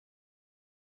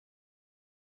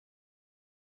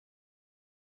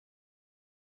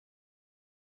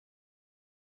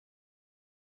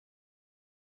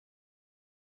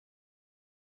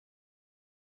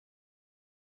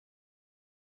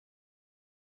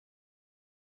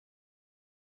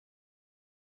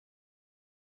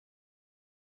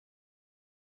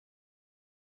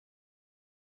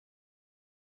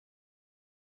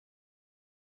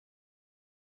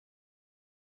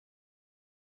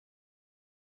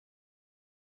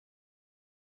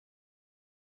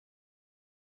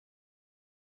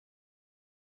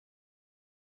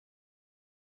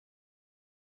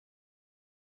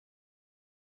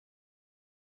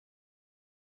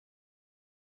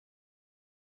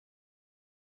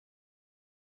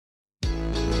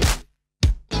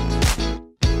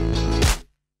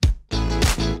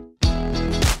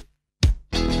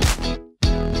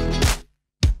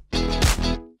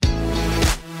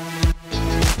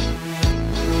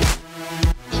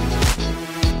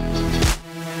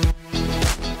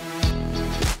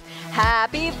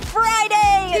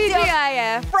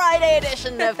Friday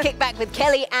edition of Kickback with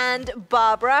Kelly and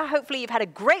Barbara. Hopefully you've had a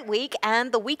great week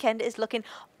and the weekend is looking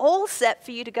all set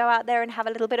for you to go out there and have a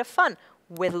little bit of fun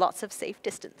with lots of safe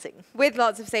distancing. With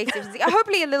lots of safe distancing.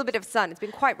 Hopefully a little bit of sun. It's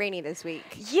been quite rainy this week.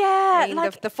 Yeah. I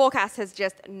mean, the forecast has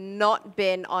just not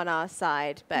been on our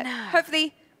side, but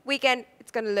hopefully weekend it's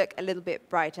going to look a little bit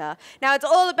brighter. Now, it's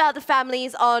all about the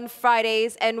families on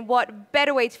Fridays, and what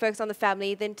better way to focus on the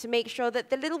family than to make sure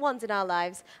that the little ones in our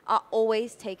lives are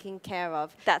always taken care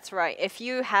of. That's right. If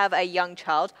you have a young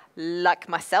child, like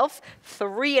myself,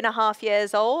 3.5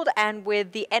 years old, and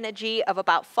with the energy of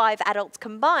about 5 adults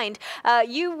combined,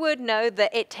 you would know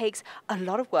that it takes a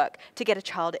lot of work to get a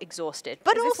child exhausted.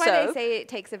 But Is also, this why they say it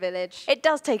takes a village? It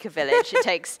does take a village. It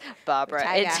takes Barbara.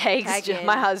 It takes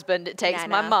my husband. It takes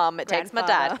my mum. It takes my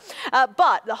dad.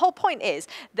 But the whole point is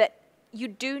that you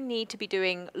do need to be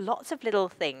doing lots of little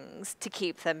things to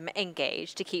keep them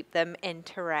engaged, to keep them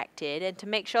interacted, and to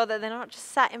make sure that they're not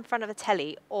just sat in front of a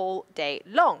telly all day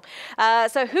long.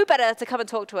 So who better to come and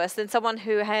talk to us than someone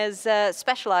who has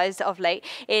specialised of late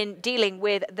in dealing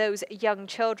with those young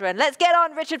children. Let's get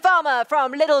on Richard Farmer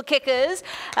from Little Kickers,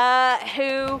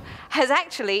 who has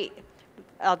actually...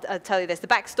 I'll tell you this, the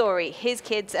backstory, his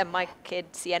kids and my kid,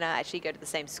 Sienna, actually go to the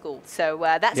same school. So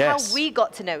that's how we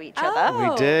got to know each other.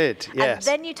 We did, yes. And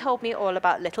then you told me all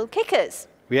about Little Kickers.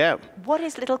 Yeah. What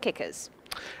is Little Kickers?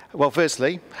 Well,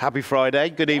 firstly, happy Friday.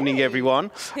 Good evening, everyone.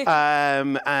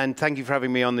 And thank you for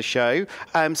having me on the show.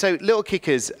 So Little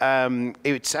Kickers,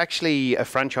 it's actually a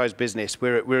franchise business.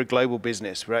 We're a global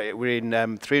business. We're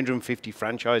in 350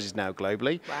 franchises now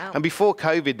globally. Wow. And before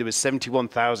COVID, there was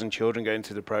 71,000 children going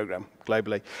through the program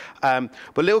globally.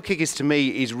 But Little Kickers to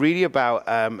me is really about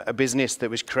a business that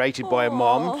was created by a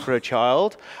mom for a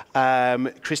child.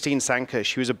 Christine Sanker,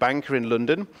 she was a banker in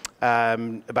London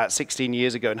about 16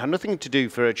 years ago and had nothing to do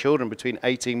for her children between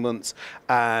 18 months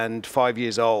and 5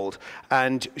 years old.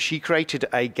 And she created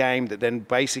a game that then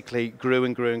basically grew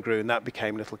and grew and grew, and that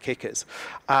became Little Kickers.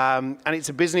 And it's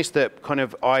a business that kind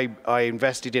of I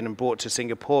invested in and brought to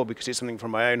Singapore because it's something from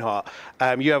my own heart.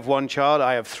 You have one child,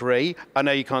 I have 3. I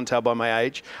know you can't tell by my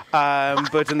age,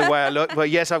 but in the way I look, but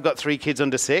yes, I've got 3 kids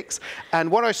under 6. And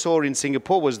what I saw in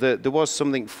Singapore was that there was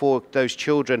something for those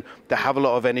children that have a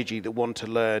lot of energy, that want to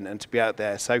learn and to be out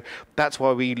there. So that's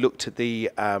why we looked at the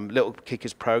Little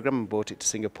Kickers program and brought it to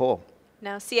Singapore.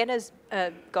 Now, Sienna's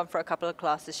gone for a couple of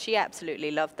classes. She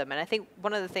absolutely loved them. And I think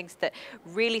one of the things that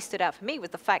really stood out for me was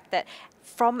the fact that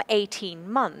from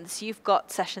 18 months, you've got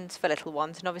sessions for little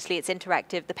ones. And obviously, it's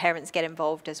interactive. The parents get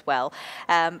involved as well.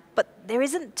 But there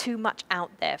isn't too much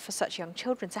out there for such young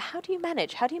children. So how do you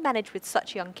manage? How do you manage with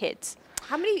such young kids?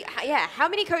 How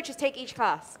many coaches take each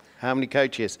class? How many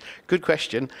coaches? Good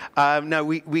question. No,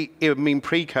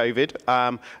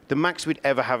 pre-COVID, the max we'd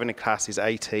ever have in a class is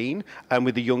 18, and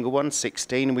with the younger ones,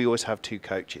 16, and we always have 2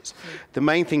 coaches. The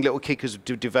main thing Little Kickers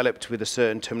developed with a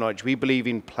certain terminology, we believe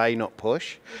in play, not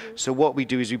push. So what we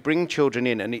do is we bring children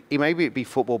in, and maybe it be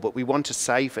football, but we want a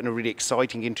safe and a really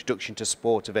exciting introduction to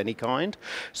sport of any kind.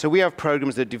 So we have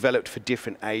programs that are developed for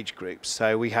different age groups.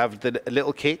 So we have the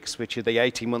Little Kicks, which are the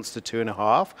 18 months to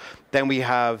 2.5. Then we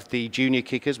have the Junior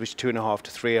Kickers, which is 2.5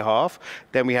 to 3.5.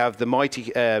 Then we have the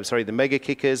the Mega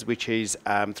Kickers, which is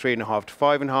 3.5 to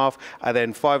 5.5, and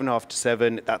then 5.5 to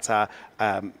 7. That's our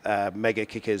Mega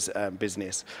Kickers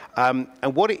business. And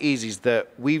what it is that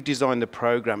we've designed the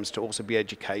programs to also be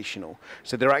educational.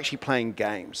 So they're actually playing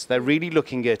games. They're really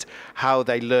looking at how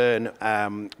they learn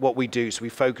what we do. So we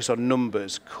focus on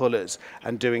numbers, colours,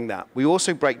 and doing that. We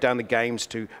also break down the games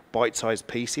to bite-sized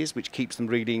pieces, which keeps them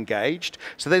really engaged.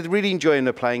 So they're really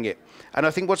enjoying playing it. And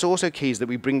I think what's also key is that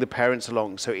we bring the parents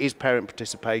along. So it is parent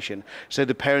participation. So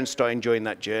the parents start enjoying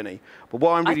that journey. But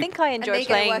what I'm really... I think I enjoy playing... And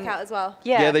they get a workout as well.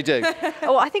 Yeah, they do.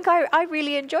 Oh, I think I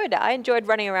really enjoyed it. I enjoyed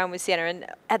running around with Sienna. And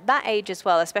at that age as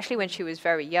well, especially when she was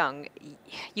very young,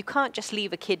 you can't just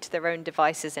leave a kid to their own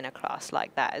devices in a class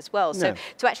like that as well. So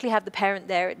to actually have the parent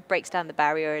there, it breaks down the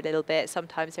barrier a little bit.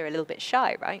 Sometimes they're a little bit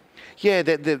shy, right? Yeah,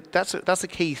 that's a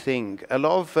key thing. A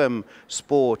lot of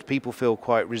sport, people feel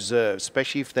quite reserved,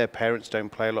 especially if their parents don't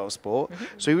play a lot of sport.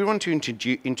 So we want to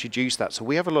introduce that. So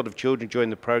we have a lot of children join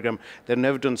the program that have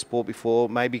never done sport before,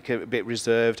 maybe a bit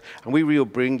reserved, and we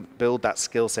really build that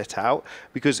skill set out,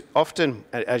 because often,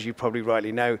 as you probably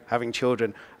rightly know, having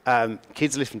children,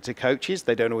 kids listen to coaches,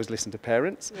 they don't always listen to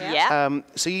parents.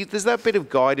 So there's that bit of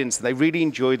guidance. They really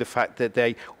enjoy the fact that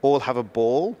they all have a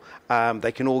ball,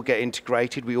 they can all get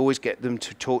integrated. We always get them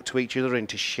to talk to each other and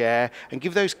to share and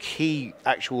give those key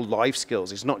actual life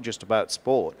skills. It's not just about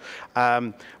sport,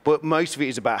 but most of it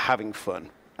is about having fun.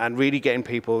 and really getting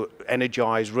people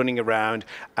energized, running around,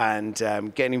 and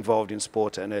getting involved in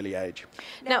sport at an early age.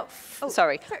 Now,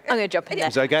 sorry, I'm going to jump in there.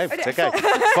 It's okay. It's okay.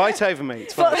 Fight over me.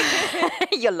 It's fine.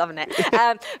 You're loving it.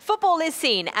 Football is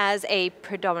seen as a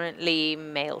predominantly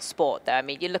male sport, though. I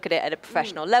mean, you look at it at a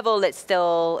professional level, it's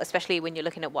still, especially when you're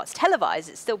looking at what's televised,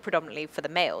 it's still predominantly for the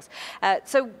males.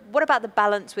 So what about the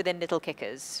balance within Little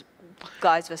Kickers?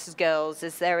 Guys versus girls,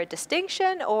 is there a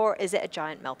distinction or is it a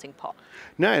giant melting pot?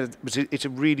 No, it's a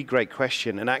really great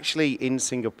question. And actually in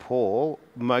Singapore,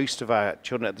 most of our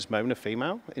children at this moment are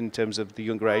female in terms of the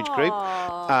younger age group.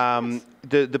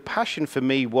 The passion for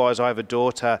me was, I have a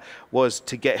daughter, was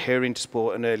to get her into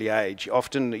sport at an early age.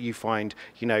 Often you find,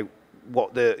 you know,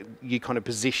 you kind of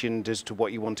positioned as to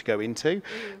what you want to go into.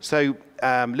 So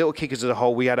Little Kickers as a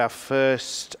whole, we had our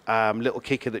first little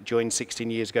kicker that joined 16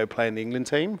 years ago playing the England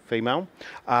team, female.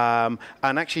 And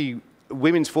actually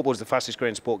women's football is the fastest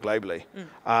growing sport globally.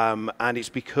 And it's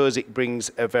because it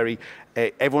brings a very,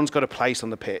 everyone's got a place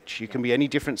on the pitch. You can be any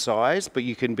different size, but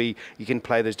you can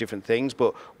play those different things.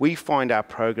 But we find our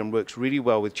program works really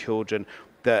well with children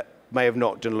that may have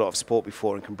not done a lot of sport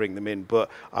before and can bring them in.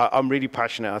 But I'm really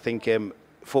passionate. I think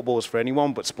football's for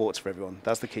anyone, but sport's for everyone.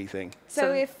 That's the key thing.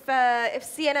 So if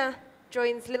Sienna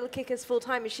joins Little Kickers full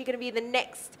time, is she going to be the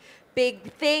next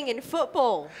big thing in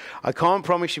football? I can't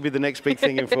promise she'll be the next big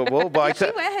thing in football, but Does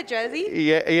she wear her jersey?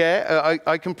 Yeah.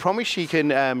 I can promise she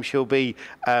can. She'll be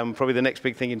probably the next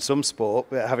big thing in some sport.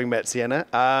 Having met Sienna,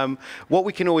 what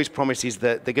we can always promise is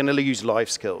that they're going to use life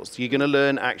skills. You're going to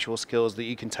learn actual skills that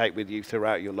you can take with you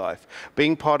throughout your life.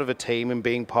 Being part of a team and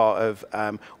being part of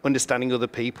understanding other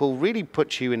people really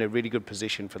puts you in a really good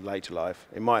position for later life,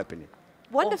 in my opinion.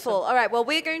 Wonderful. Awesome. All right, well,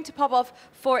 we're going to pop off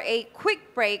for a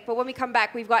quick break, but when we come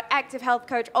back, we've got active health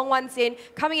coach Ong Wan Sin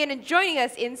coming in and joining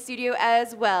us in studio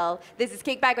as well. This is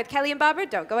Kickback with Kelly and Barbara.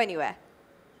 Don't go anywhere.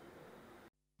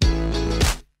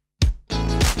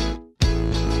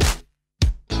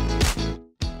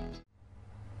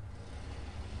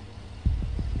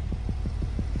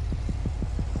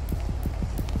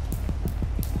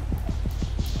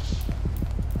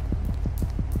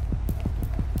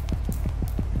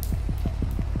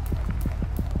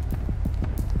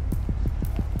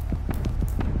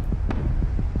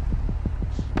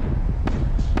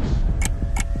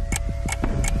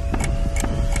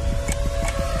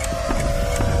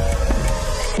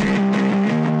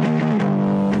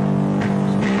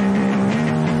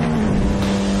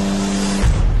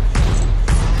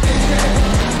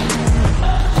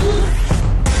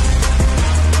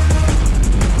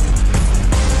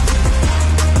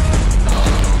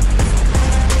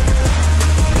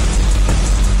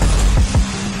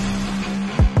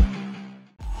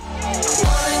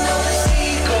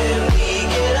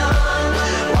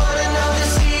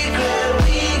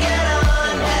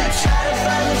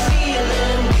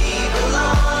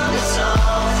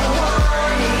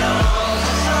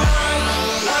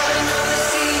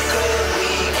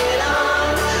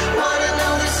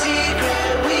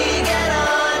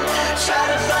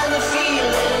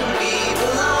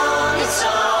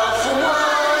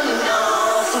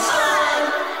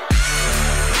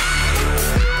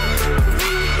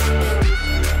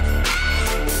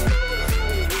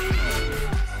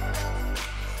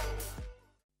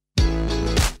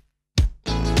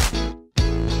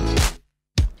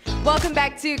 Welcome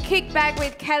back to Kickback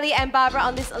with Kelly and Barbara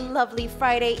on this lovely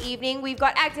Friday evening. We've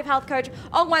got active health coach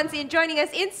Ong Wan Sin joining us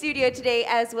in studio today,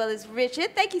 as well as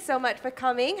Richard. Thank you so much for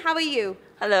coming. How are you?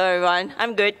 Hello, everyone.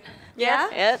 I'm good. Yeah?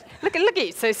 Yes. Look at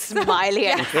you, so smiley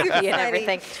and happy and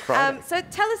everything. So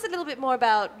tell us a little bit more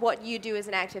about what you do as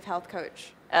an active health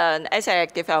coach. As an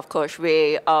active health coach,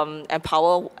 we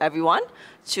empower everyone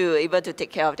to able to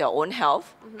take care of their own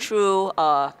health through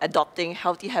adopting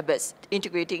healthy habits,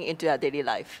 integrating into their daily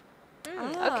life.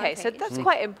 Okay, so that's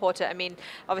quite important. I mean,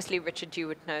 obviously, Richard, you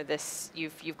would know this.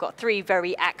 You've got 3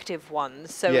 very active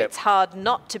ones, so it's hard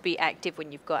not to be active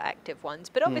when you've got active ones.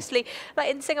 But obviously, like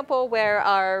in Singapore, where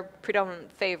our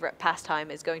predominant favorite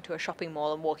pastime is going to a shopping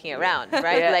mall and walking around,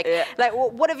 right? Like,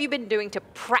 what have you been doing to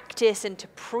practice and to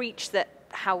preach that?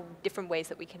 How different ways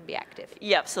that we can be active?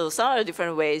 Yeah, so some of the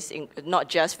different ways, not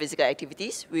just physical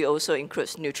activities, we also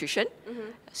include nutrition,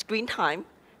 screen time,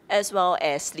 as well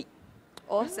as sleep.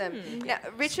 Awesome. Now,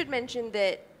 Richard mentioned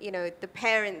that, you know, the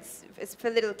parents for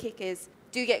Little Kickers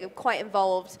do get quite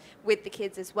involved with the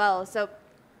kids as well. So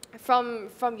from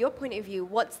your point of view,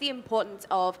 what's the importance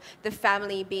of the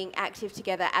family being active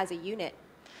together as a unit?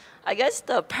 I guess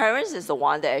the parents is the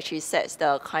one that actually sets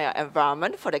the kind of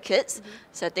environment for the kids,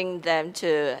 setting them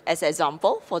to as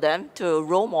example for them to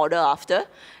role model after.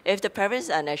 If the parents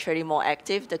are naturally more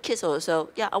active, the kids also,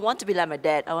 yeah, I want to be like my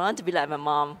dad, I want to be like my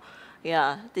mom.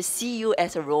 Yeah, they see you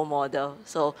as a role model.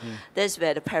 So that's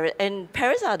where the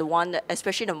parents are the one, that,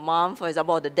 especially the mom, for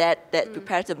example, or the dad that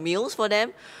prepares the meals for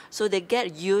them. So they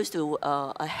get used to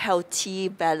a healthy,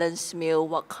 balanced meal,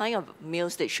 what kind of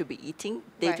meals they should be eating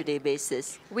day-to-day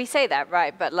basis. We say that,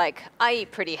 right? But like, I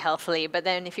eat pretty healthily. But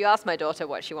then if you ask my daughter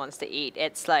what she wants to eat,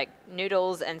 it's like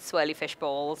noodles and swirly fish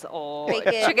balls or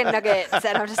chicken nuggets.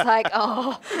 And I'm just like,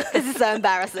 oh, this is so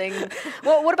embarrassing.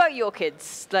 Well, what about your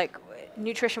kids? Like,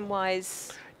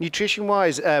 nutrition-wise?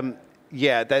 Nutrition-wise,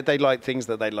 yeah, they like things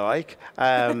that they like.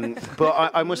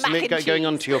 But I must admit, going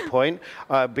on to your point,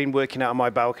 I've been working out on my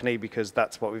balcony because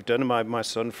that's what we've done. And my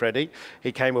son, Freddie,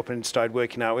 he came up and started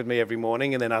working out with me every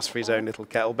morning and then asked for his own little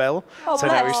kettlebell. So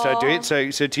now we started doing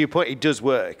it. So to your point, it does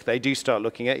work. They do start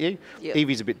looking at you. Yep.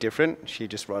 Evie's a bit different. She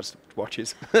just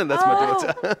watches. That's my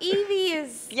daughter. Evie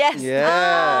is... Yes.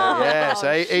 Yeah. So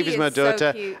Evie's my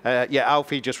daughter. So yeah,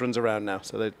 Alfie just runs around now.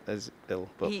 So there's ill.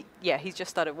 He's just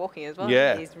started walking as well.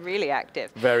 Yeah. He's really active.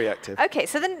 Very active. Okay,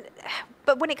 so then,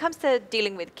 but when it comes to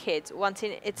dealing with kids,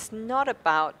 it's not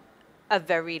about a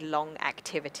very long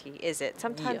activity, is it?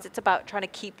 Sometimes it's about trying to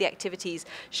keep the activities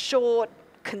short,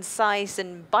 concise,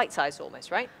 and bite-sized almost,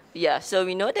 right? Yeah, so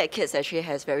we know that kids actually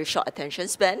has very short attention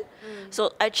span.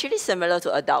 So actually similar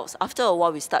to adults, after a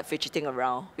while we start fidgeting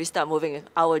around, we start moving,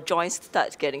 our joints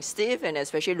start getting stiff, and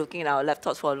especially looking at our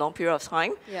laptops for a long period of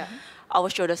time. Yeah. Our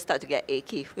shoulders start to get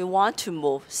achy. We want to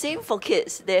move. Same for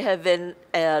kids. They have been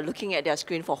looking at their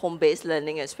screen for home-based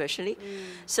learning especially.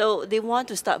 So they want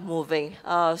to start moving.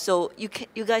 So you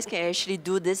guys can actually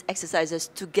do these exercises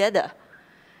together,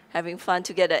 having fun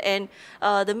together. And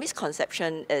the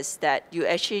misconception is that you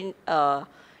actually,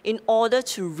 in order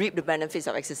to reap the benefits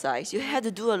of exercise, you have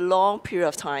to do a long period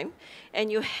of time,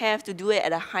 and you have to do it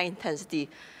at a high intensity.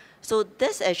 So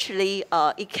this actually,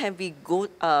 it can be go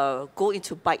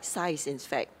into bite size, in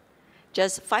fact.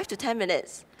 Just 5 to 10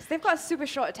 minutes. Because they've got a super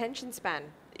short attention span,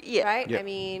 right? Yeah. I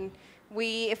mean,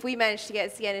 if we manage to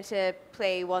get Sienna to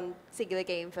play one singular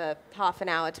game for half an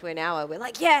hour to an hour, we're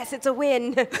like, yes, it's a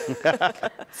win.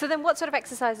 So then what sort of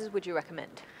exercises would you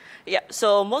recommend? Yeah,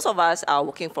 so most of us are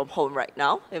working from home right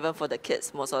now. Even for the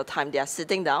kids, most of the time they are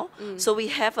sitting down. So we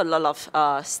have a lot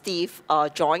of stiff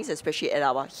joints, especially at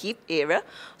our hip area.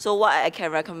 So what I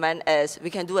can recommend is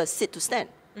we can do a sit to stand.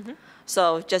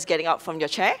 So just getting up from your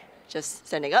chair, just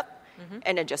standing up,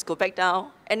 and then just go back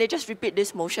down, and then just repeat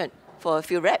this motion for a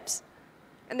few reps.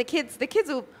 And the kids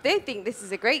they think this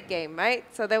is a great game, right?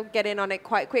 So they'll get in on it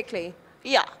quite quickly.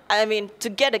 Yeah, I mean, to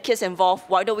get the kids involved,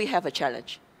 why don't we have a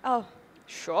challenge? Oh.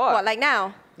 Sure. What, like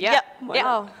now? Yeah.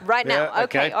 Oh. Right now. Yeah,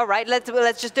 Okay. All right.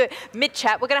 Let's just do it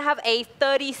mid-chat. We're going to have a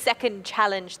 30-second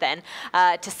challenge then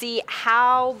to see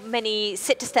how many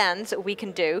sit-to-stands we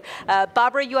can do.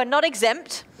 Barbara, you are not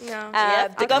exempt. No.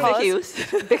 Take off your heels.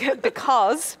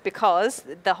 because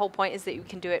the whole point is that you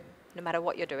can do it no matter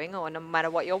what you're doing or no matter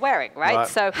what you're wearing, right? Right.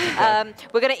 So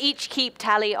we're going to each keep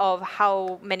tally of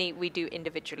how many we do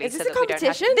individually. Is this so a that we don't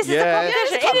have to. competition? This is a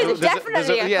competition. It is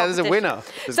definitely a there's a competition. winner.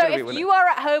 There's So gonna be a if winner. you are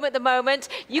at home at the moment,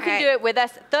 you can Alright. do it with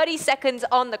us. 30 seconds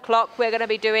on the clock. We're going to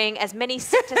be doing as many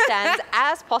sit-to-stands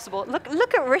as possible. Look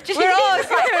at Richard. We're all I'm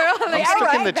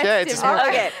stuck in the chair. It's All right.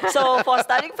 Okay, so for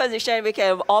starting position, we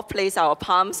can all place our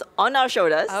palms on our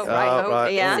shoulders. Oh, right.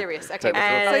 right. Yeah. Yeah. Serious. Okay.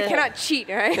 So you cannot cheat,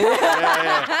 right?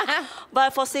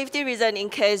 But for safety reason, in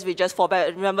case we just fall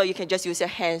back, remember you can just use your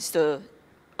hands to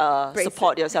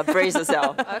support yourself, brace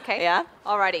yourself. Okay. Yeah.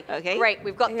 Alrighty. Okay. Great.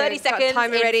 We've got Okay, 30 got seconds.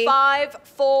 timer in ready. 5,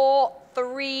 4,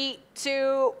 3,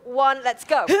 2, 1. Let's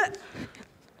go.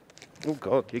 Oh,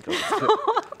 God. You got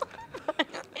it.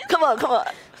 Come on.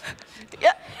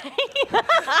 Yeah.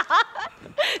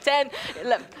 10,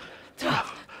 11,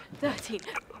 12, 13,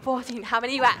 14. How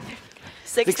many are you at?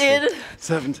 16,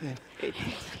 17.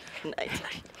 18, 19,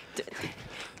 20,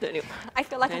 21. I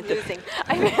feel like I'm losing.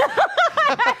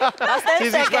 Last 10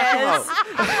 She's just seconds.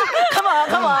 Come on.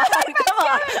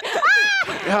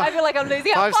 I feel like I'm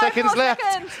losing. 5 seconds more left.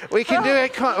 seconds. We can do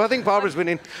it. I think Barbara's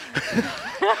winning.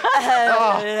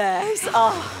 Yes.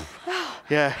 Oh.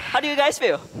 Yeah. How do you guys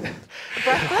feel?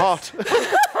 Hot.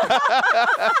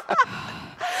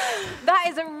 That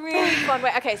is a really fun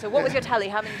way. Okay, so what was your tally?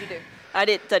 How many did you do? I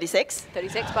did 36.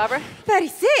 36, Barbara?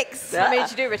 36. How many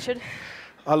did you do, Richard?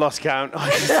 I lost count.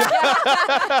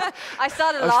 I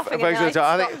started laughing and it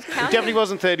definitely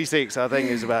wasn't 36. I think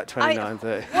it was about 29,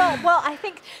 30. Well, I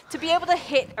think to be able to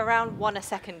hit around 1 a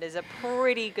second is a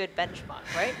pretty good benchmark,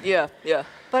 right? Yeah, yeah.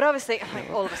 But obviously,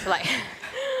 all of us are like,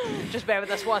 just bear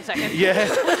with us 1 second. Yeah,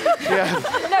 yeah.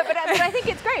 No, but I think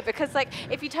it's great because, like,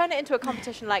 if you turn it into a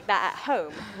competition like that at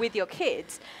home with your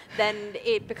kids, then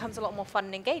it becomes a lot more fun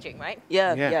and engaging, right?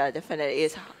 Yeah, definitely.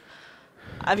 It's,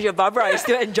 I'm sure Barbara is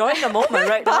still enjoying the moment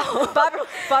right now.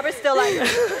 Barbara's still like...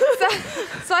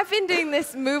 So I've been doing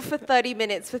this move for 30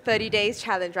 minutes for 30 days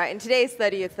challenge, right? And today is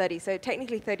 30 of 30, so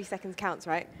technically 30 seconds counts,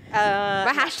 right?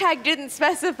 My hashtag didn't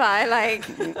specify like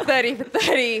 30 for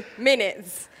 30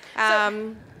 minutes.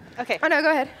 Okay. Oh, no, go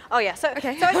ahead. Oh, yeah. So I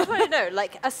just want to know,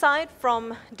 like, aside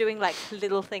from doing, like,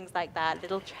 little things like that,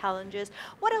 little challenges,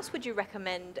 what else would you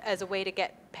recommend as a way to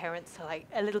get parents to, like,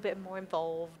 a little bit more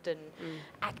involved and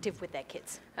active with their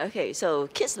kids? Okay, so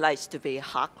kids like to be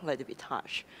hugged, like to be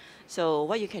touched. So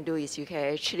what you can do is you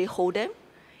can actually hold them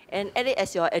and add it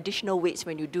as your additional weights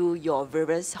when you do your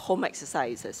various home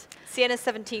exercises. Sienna's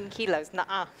 17 kilos,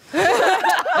 nuh-uh.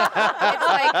 It's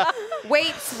like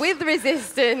weights with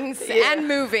resistance and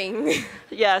moving.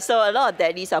 Yeah, so a lot of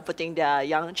daddies are putting their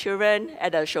young children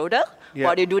at the shoulder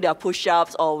while they do their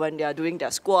push-ups or when they are doing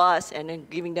their squats and then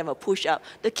giving them a push-up.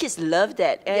 The kids love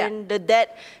that. And the dad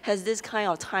has this kind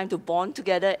of time to bond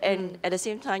together and at the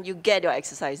same time you get your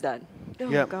exercise done.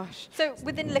 Oh, gosh. So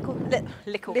within little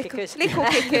kickers,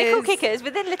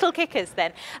 within little kickers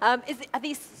then, are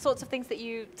these sorts of things that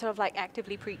you sort of like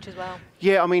actively preach as well?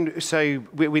 Yeah, I mean, so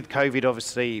with COVID,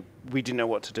 obviously, we didn't know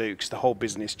what to do because the whole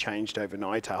business changed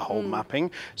overnight, our whole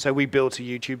mapping. So we built a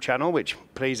YouTube channel, which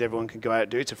please everyone can go out and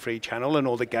do. It's a free channel and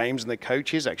all the games and the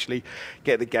coaches actually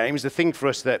get the games. The thing for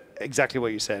us that, exactly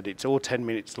what you said, it's all 10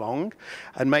 minutes long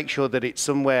and make sure that it's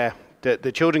somewhere that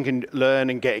the children can learn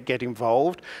and get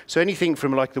involved. So anything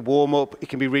from like the warm-up, it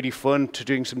can be really fun, to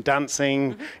doing some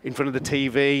dancing in front of the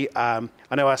TV. I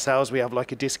know ourselves, we have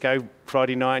like a disco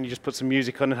Friday night and you just put some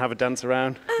music on and have a dance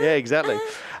around. Yeah, exactly.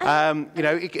 You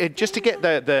know, just to get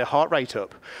the heart rate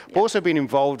up. But also being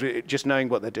involved, just knowing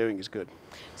what they're doing is good.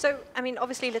 So, I mean,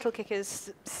 obviously Little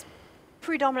Kickers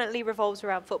predominantly revolves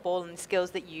around football and skills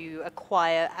that you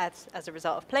acquire as a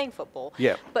result of playing football.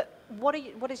 Yeah. But what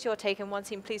is your take? And one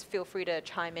team, please feel free to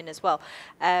chime in as well.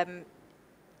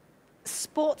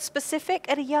 Sport specific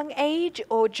at a young age,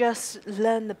 or just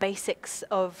learn the basics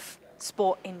of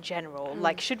sport in general?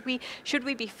 Like, should we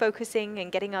be focusing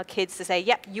and getting our kids to say,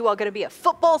 yep, you are going to be a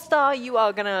football star, you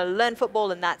are going to learn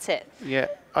football, and that's it? Yeah,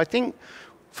 I think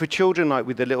for children, like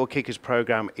with the Little Kickers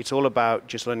program, it's all about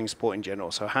just learning sport in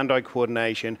general. So hand-eye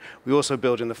coordination. We also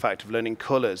build in the fact of learning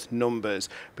colours, numbers,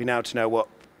 being able to know what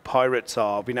pirates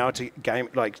are, being able to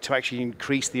to actually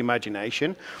increase the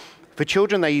imagination. For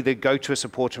children, they either go to a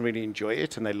sport and really enjoy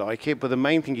it and they like it, but the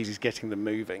main thing is getting them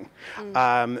moving.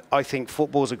 I think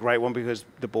football's a great one because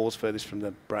the ball's furthest from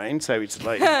the brain, so it's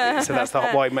like so that's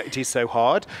why it is so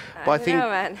hard. But I think, know,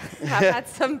 man. I've had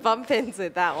some bump-ins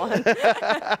with that one.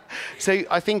 So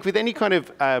I think with any kind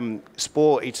of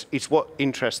sport, it's what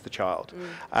interests the child.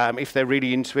 If they're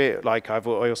really into it, like I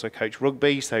also coach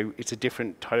rugby, so it's a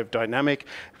different type of dynamic.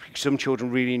 Some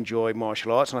children really enjoy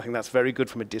martial arts, and I think that's very good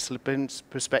from a discipline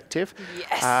perspective.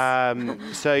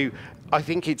 Yes. So I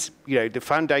think it's, you know, the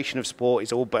foundation of sport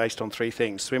is all based on three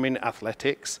things: swimming,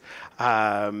 athletics,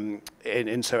 and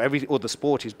so all the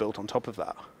sport is built on top of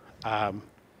that.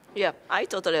 Yeah, I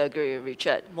totally agree with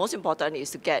Richard. Most important is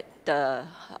to get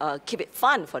keep it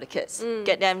fun for the kids.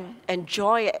 Get them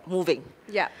enjoy moving.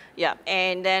 Yeah. Yeah,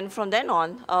 and then from then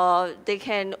on, they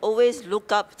can always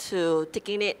look up to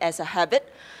taking it as a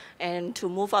habit and to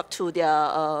move up to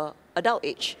their adult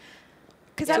age.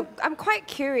 Because I'm quite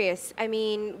curious. I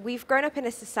mean, we've grown up in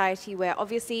a society where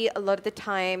obviously a lot of the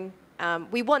time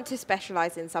we want to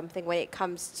specialize in something when it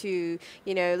comes to,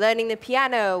 you know, learning the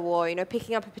piano or, you know,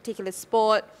 picking up a particular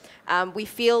sport. I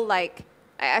feel like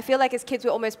as kids we're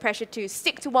almost pressured to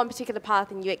stick to one particular path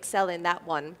and you excel in that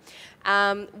one.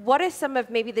 What are some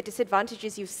of maybe the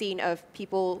disadvantages you've seen of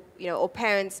people, you know, or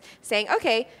parents saying,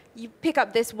 okay, you pick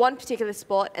up this one particular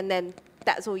sport and then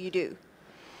that's all you do?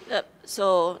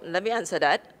 So let me answer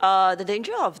that. The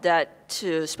danger of that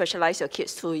to specialize your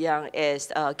kids too young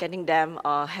is getting them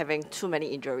having too many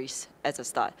injuries at the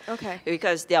start. Okay.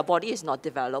 Because their body is not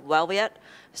developed well yet.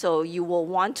 So you will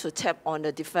want to tap on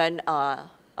the different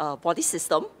body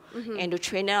system and to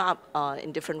train them up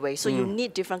in different ways. So you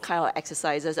need different kind of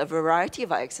exercises, a variety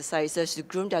of exercises to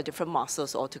groom their different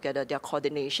muscles altogether, their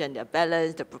coordination, their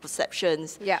balance, their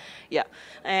perceptions. Yeah.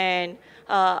 And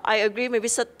I agree, maybe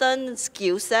certain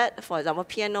skill set, for example,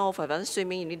 piano, for example,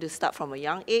 swimming, you need to start from a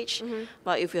young age.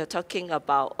 But if you're talking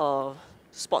about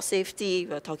sport safety,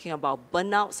 we're talking about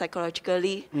burnout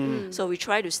psychologically. So we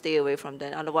try to stay away from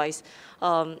that. Otherwise,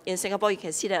 in Singapore, you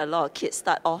can see that a lot of kids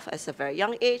start off at a very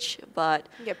young age, but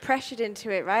you get pressured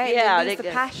into it, right? Yeah, and they lose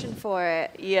the passion for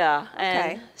it. Yeah,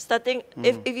 and starting,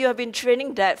 if you have been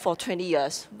training that for 20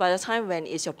 years, by the time when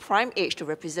it's your prime age to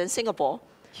represent Singapore,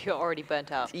 you're already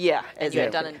burnt out. Yeah, and you're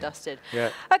done and dusted. Yeah.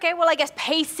 Okay, well, I guess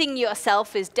pacing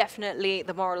yourself is definitely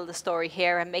the moral of the story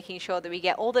here, and making sure that we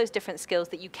get all those different skills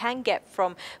that you can get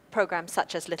from programs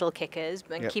such as Little Kickers,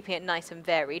 and keeping it nice and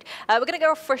varied. We're going to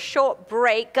go for a short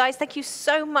break. Guys, thank you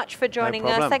so much for joining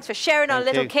us. Thanks for sharing our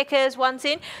Little Kickers once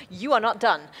in. You are not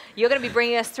done. You're going to be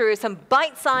bringing us through some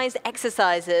bite-sized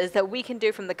exercises that we can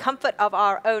do from the comfort of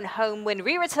our own home. When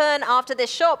we return after this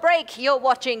short break, you're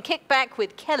watching Kickback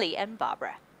with Kelly and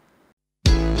Barbara.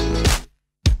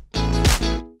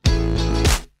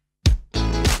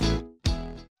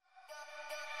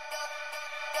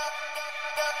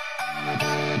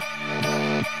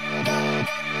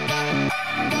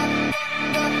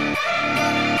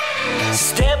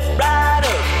 Step right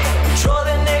up, draw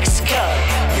the next card.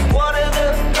 You one of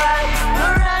the pack,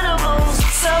 animals,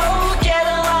 so get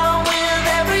along with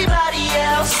everybody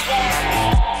else.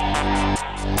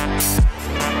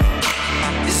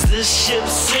 Is this ship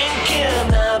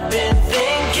sinking? I've been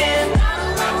thinking. Not a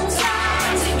long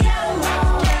time to get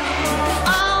along.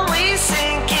 Always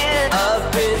sinking.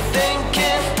 I've been thinking.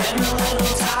 Been a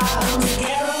little time to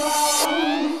get along.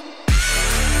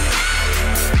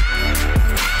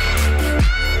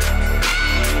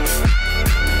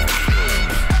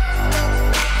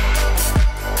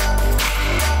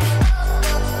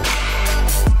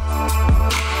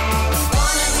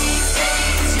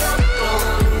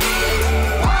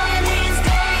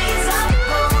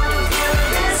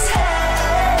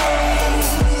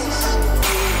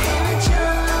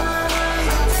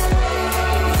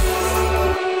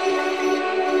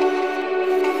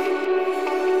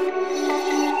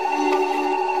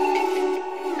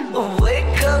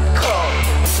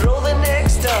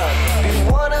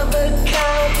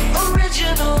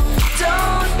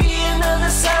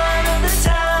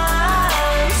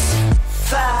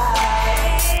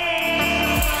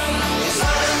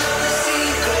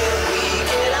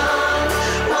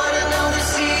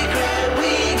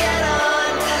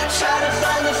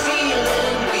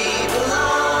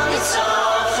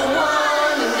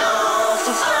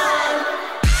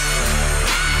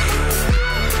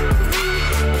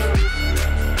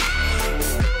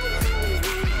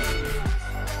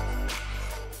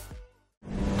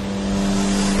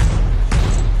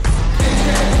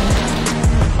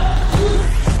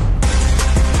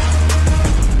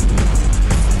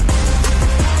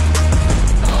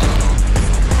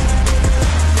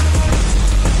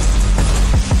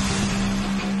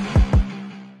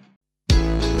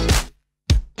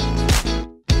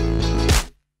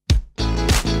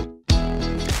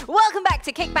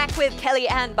 Kickback with Kelly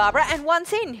and Barbara, and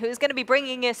Wansin, who's going to be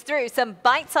bringing us through some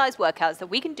bite-sized workouts that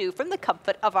we can do from the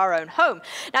comfort of our own home.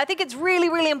 Now, I think it's really,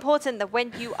 really important that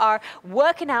when you are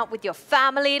working out with your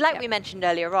family, like we mentioned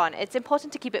earlier on, it's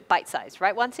important to keep it bite-sized,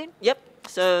 right, Wansin? Yep.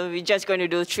 So we're just going to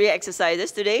do 3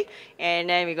 exercises today, and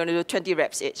then we're going to do 20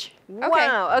 reps each.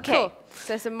 Wow, okay. Cool.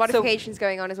 So some modifications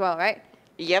going on as well, right?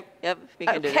 Yep, we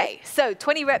can do that. Okay, so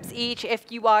 20 reps each.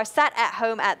 If you are sat at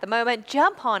home at the moment,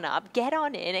 jump on up, get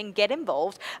on in and get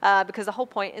involved, because the whole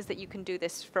point is that you can do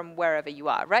this from wherever you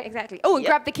are, right? Exactly. Oh, and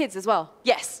grab the kids as well.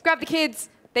 Yes. Grab the kids.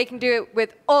 They can do it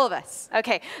with all of us.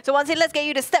 Okay, so once again, let's get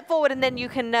you to step forward, and then you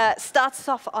can start us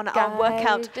off on our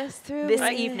workout this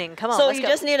evening. Come on, so let's you go.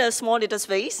 just need a small little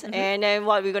space, and then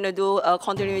what we're going to do,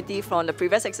 continuity from the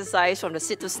previous exercise, from the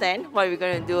sit to stand. What we're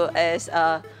going to do is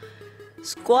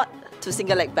squat to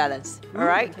single leg balance. All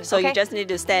right, so you just need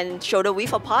to stand shoulder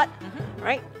width apart,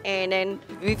 right? And then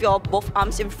with your both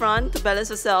arms in front to balance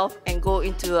yourself, and go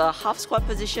into a half squat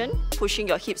position, pushing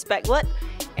your hips backward,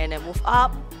 and then move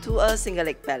up to a single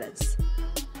leg balance.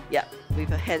 Yeah, with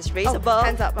your hands raised above.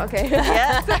 Hands up, okay.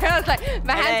 Yeah. So I was like,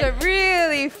 my hands are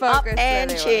really focused. Up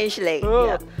and change leg.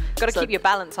 Yeah. Got to keep your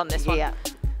balance on this one. Yeah.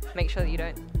 Make sure that you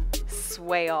don't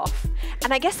sway off.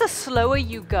 And I guess the slower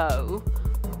you go,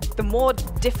 the more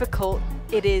difficult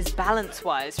it is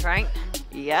balance-wise, right?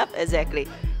 Yep, exactly.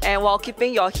 And while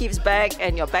keeping your hips back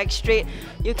and your back straight,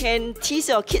 you can tease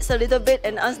your kids a little bit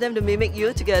and ask them to mimic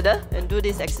you together and do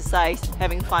this exercise,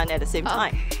 having fun at the same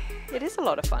time. It is a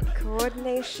lot of fun.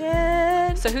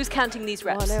 Coordination. So who's counting these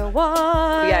reps? 101.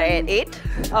 We are at 8.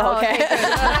 Oh, okay.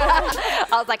 I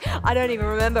was like, I don't even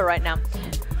remember right now.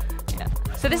 Yeah.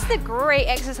 So this is a great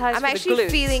exercise I'm for actually the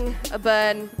glutes. feeling a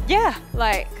burn, Yeah.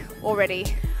 like,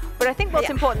 already. But I think what's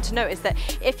important to note is that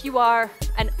if you are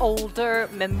an older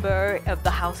member of the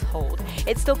household,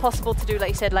 it's still possible to do, like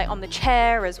you said, like on the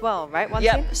chair as well, right?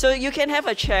 Yeah, so you can have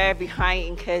a chair behind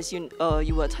in case you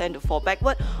will tend to fall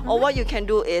backward. Or what you can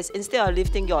do is, instead of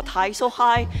lifting your thigh so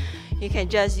high, you can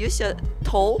just use your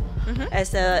toe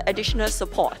as an additional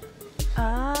support.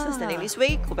 So standing this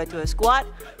way, go back to a squat,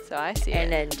 So I see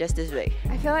and then just this way.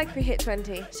 I feel like we hit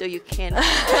 20. So you can...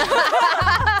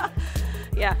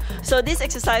 Yeah, so this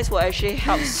exercise will actually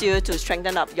help you to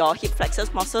strengthen up your hip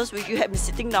flexors muscles, which you have been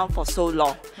sitting down for so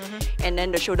long. And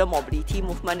then the shoulder mobility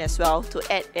movement as well to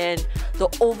add in the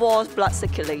overall blood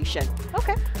circulation.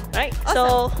 Okay. Right? Awesome.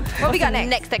 So What we got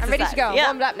next? next I'm ready to go. Yeah.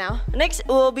 Warmed up now. next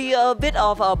will be a bit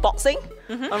of boxing.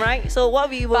 All right, so what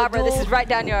we will Barbara, do... this is right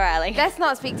down your alley. Let's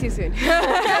not speak too soon.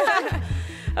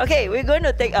 Okay, we're going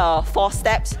to take 4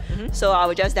 steps. So I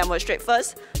will just demonstrate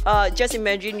first. Just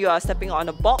imagine you are stepping on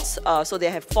a box. So they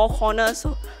have 4 corners.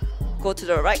 So go to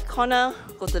the right corner,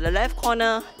 go to the left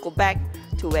corner, go back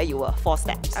to where you were. 4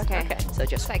 steps. Okay. So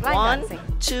just It's like line 1, dancing.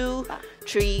 2,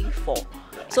 3, 4. So I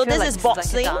feel this like is this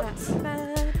is like a boxing.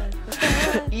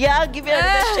 dance. Yeah, give it a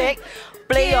little shake.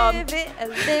 Play on. Give it a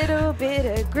little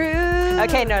bit of groove.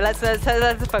 Okay, no, let's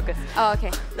focus. Oh, okay.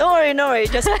 Don't worry.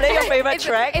 Just play your favorite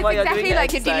track It's while you're exactly doing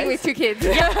like the you're dealing with exercise.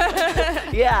 2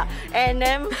 kids. Yeah, and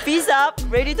then feet up,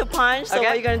 ready to punch. So Okay.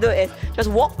 what you're gonna do is just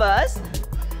walk first.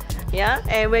 Yeah,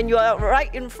 and when you are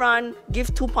right in front,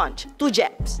 give 2 punch, 2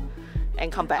 jabs,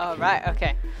 and come back. All right,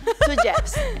 okay. 2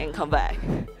 jabs and come back.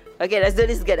 Okay, let's do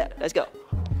this together. Let's go.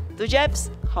 2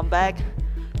 jabs, come back.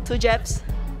 2 jabs,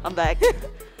 come back.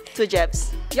 2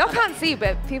 jabs. Y'all can't see,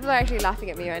 but people are actually laughing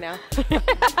at me right now.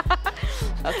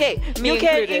 Okay, Me you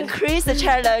can included. increase the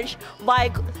challenge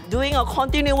by doing a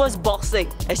continuous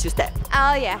boxing as you step.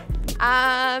 Oh, yeah.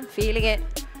 I'm feeling it.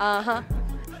 Uh-huh.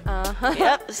 Uh-huh.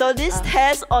 Yep, so this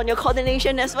tests on your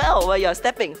coordination as well while you're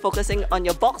stepping, focusing on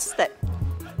your box step.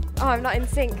 Oh, I'm not in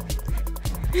sync.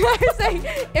 I'm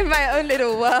like in my own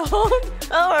little world.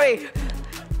 Don't worry.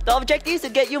 The objective is to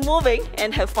get you moving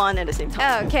and have fun at the same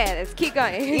time. Okay, let's keep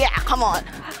going. Yeah, come on.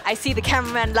 I see the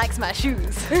cameraman likes my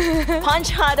shoes. Punch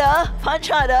harder, punch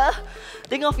harder.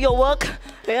 Think of your work.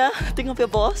 Yeah, think of your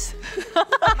boss.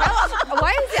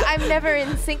 Why is it I'm never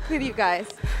in sync with you guys?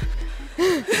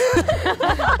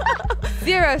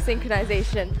 Zero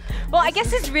synchronization. Well, I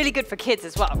guess it's really good for kids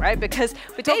as well, right? Because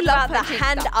we're talking love about the punching stuff.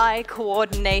 hand-eye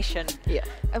coordination. Yeah.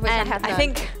 Of which I And have I none.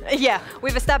 think, yeah,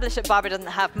 we've established that Barbara doesn't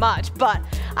have much, but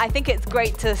I think it's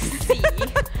great to see.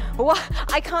 What?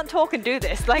 I can't talk and do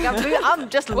this. Like, I'm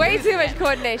just way losing too much it.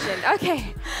 coordination.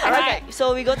 Okay. Alright,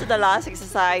 so we go to the last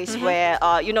exercise where,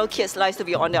 you know, kids like to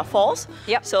be on their falls.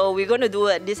 Yep. So we're going to do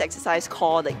this exercise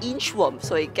called the inchworm.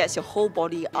 So it gets your whole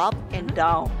body up and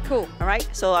down. Cool. Alright,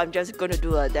 so I'm just going to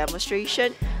do a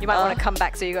demonstration. You might want to come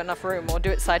back so you got enough room, or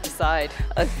do it side to side.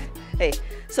 Hey,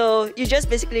 so you just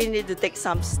basically need to take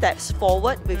some steps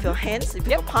forward with your hands, with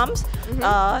your palms.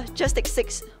 Just take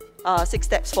six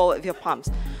steps forward with your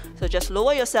palms. So just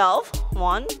lower yourself.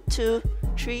 1, 2,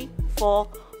 3, 4,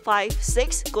 5,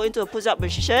 6. Go into a push-up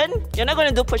position. You're not going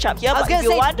to do push-up here, I was but if going you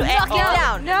to say, want to knock add it on,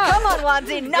 down. No. Come on,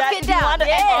 Wanzi, knock yeah, it if you want down.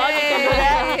 to add on, you can do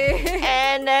that. Yay.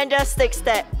 And then just take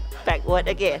step backward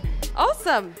again.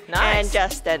 Awesome. Nice. And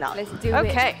just stand up. Let's do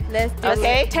Okay. it. Let's do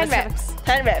Okay. it. 10 reps.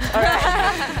 10 reps. All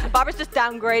right. Barbara's just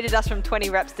downgraded us from 20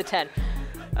 reps to 10.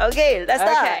 Okay, let's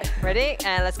start. Okay, ready?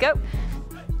 And let's go.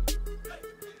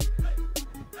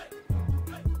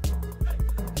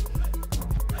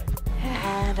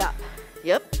 And up.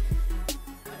 Yep.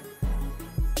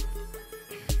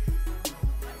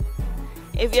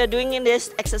 If you're doing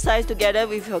this exercise together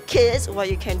with your kids, what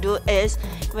you can do is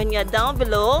when you're down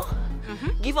below,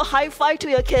 give a high five to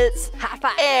your kids. High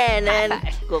five. And High then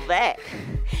five. go back.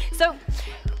 So,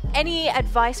 any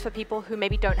advice for people who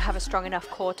maybe don't have a strong enough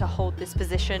core to hold this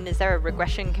position? Is there a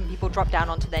regression? Can people drop down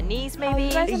onto their knees maybe?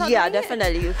 you guys are not Yeah, doing it.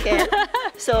 definitely you can.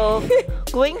 So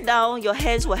going down, your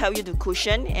hands will help you to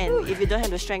cushion, and if you don't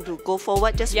have the strength to go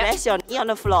forward, just Yep. rest your knee on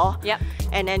the floor. Yep.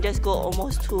 And then just go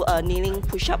almost to a kneeling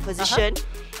push-up position,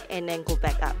 and then go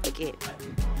back up again.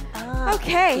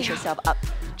 Okay. Push yourself up.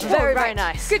 Very, very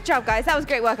nice. Good job, guys. That was a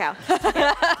great workout.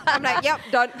 I'm like, yep,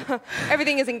 done.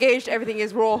 Everything is engaged. Everything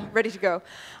is raw, ready to go.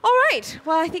 All right.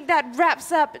 Well, I think that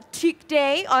wraps up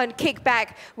today on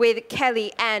Kickback with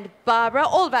Kelly and Barbara.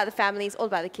 All about the families, all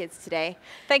about the kids today.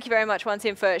 Thank you very much once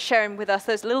again for sharing with us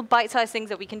those little bite-sized things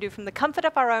that we can do from the comfort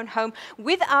of our own home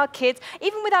with our kids,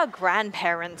 even with our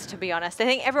grandparents, to be honest. I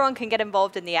think everyone can get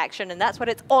involved in the action, and that's what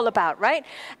it's all about, right?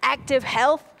 Active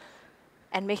health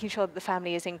and making sure that the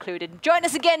family is included. Join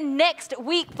us again next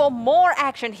week for more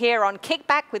action here on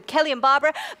Kickback with Kelly and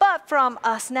Barbara. But from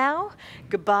us now,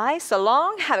 goodbye, so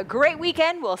long, have a great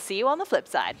weekend. We'll see you on the flip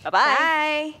side. Bye-bye.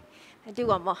 Bye. I do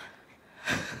one more.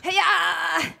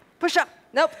 Hey-ya! Push up.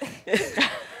 Nope.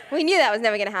 We knew that was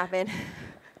never going to happen.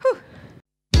 Whew.